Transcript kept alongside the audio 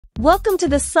Welcome to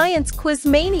the Science Quiz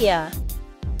Mania.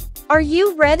 Are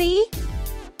you ready?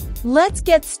 Let's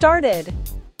get started.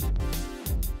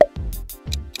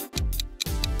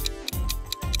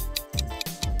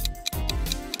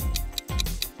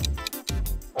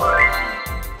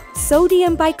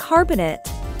 Sodium bicarbonate.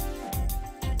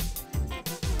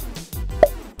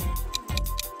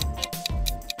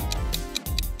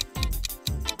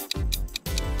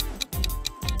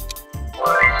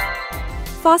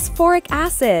 Phosphoric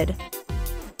acid.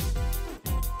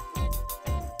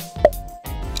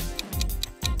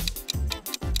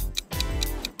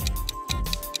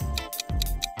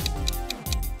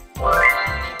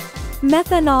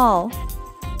 Methanol.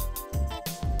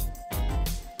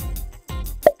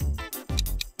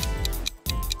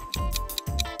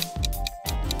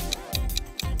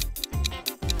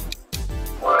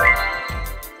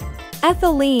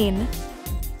 Ethylene.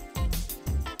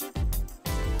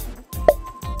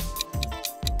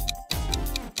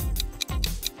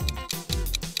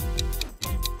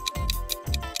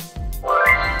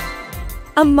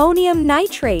 Ammonium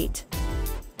nitrate.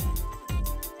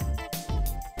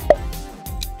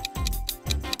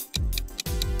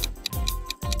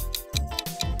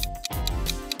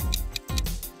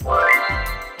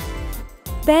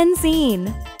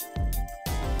 Benzene.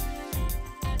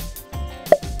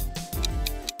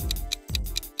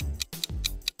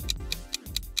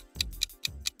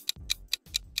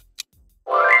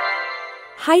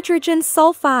 Hydrogen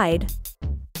sulfide.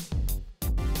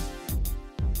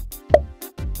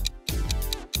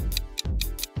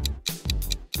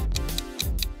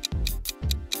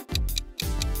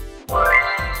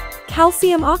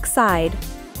 Calcium oxide.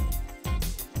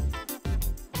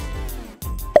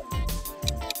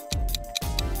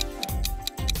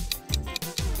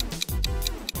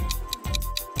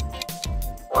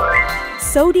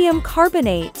 Sodium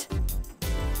carbonate.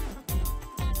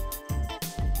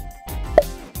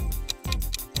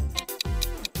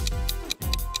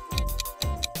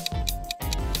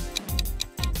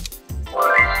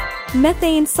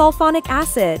 Methane sulfonic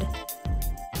acid.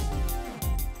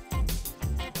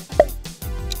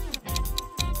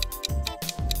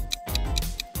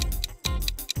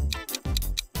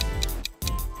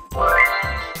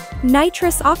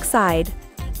 Nitrous oxide.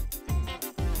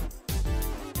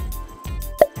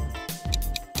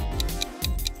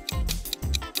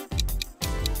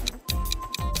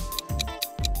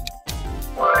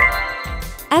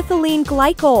 Ethylene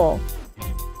glycol.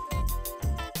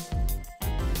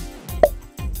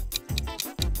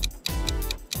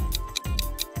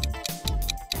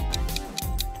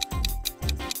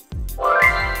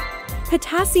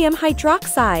 Potassium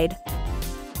hydroxide.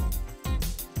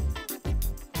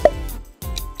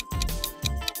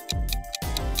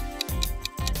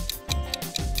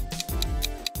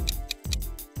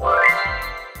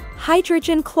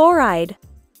 Hydrogen chloride.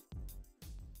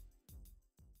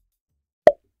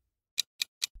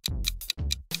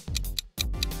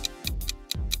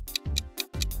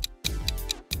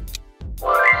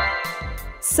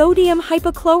 Sodium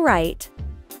hypochlorite.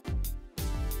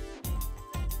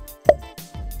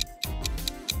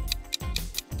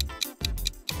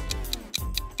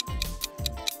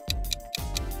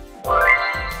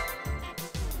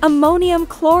 Ammonium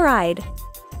chloride.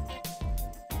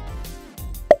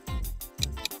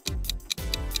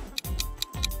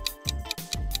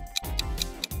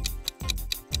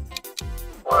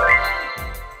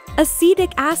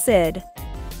 Acetic acid.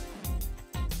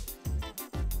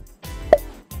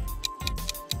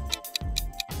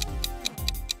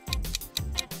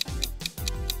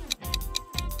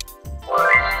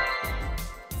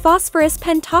 Phosphorus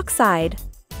pentoxide.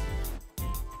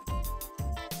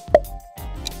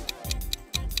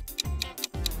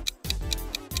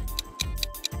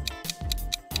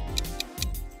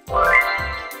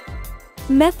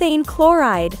 Methane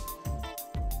chloride.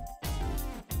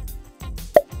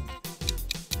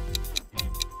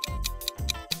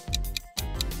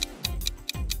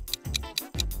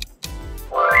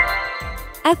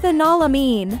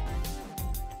 Ethanolamine.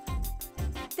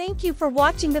 Thank you for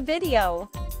watching the video.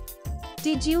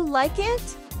 Did you like it?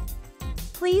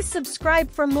 Please subscribe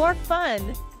for more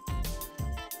fun.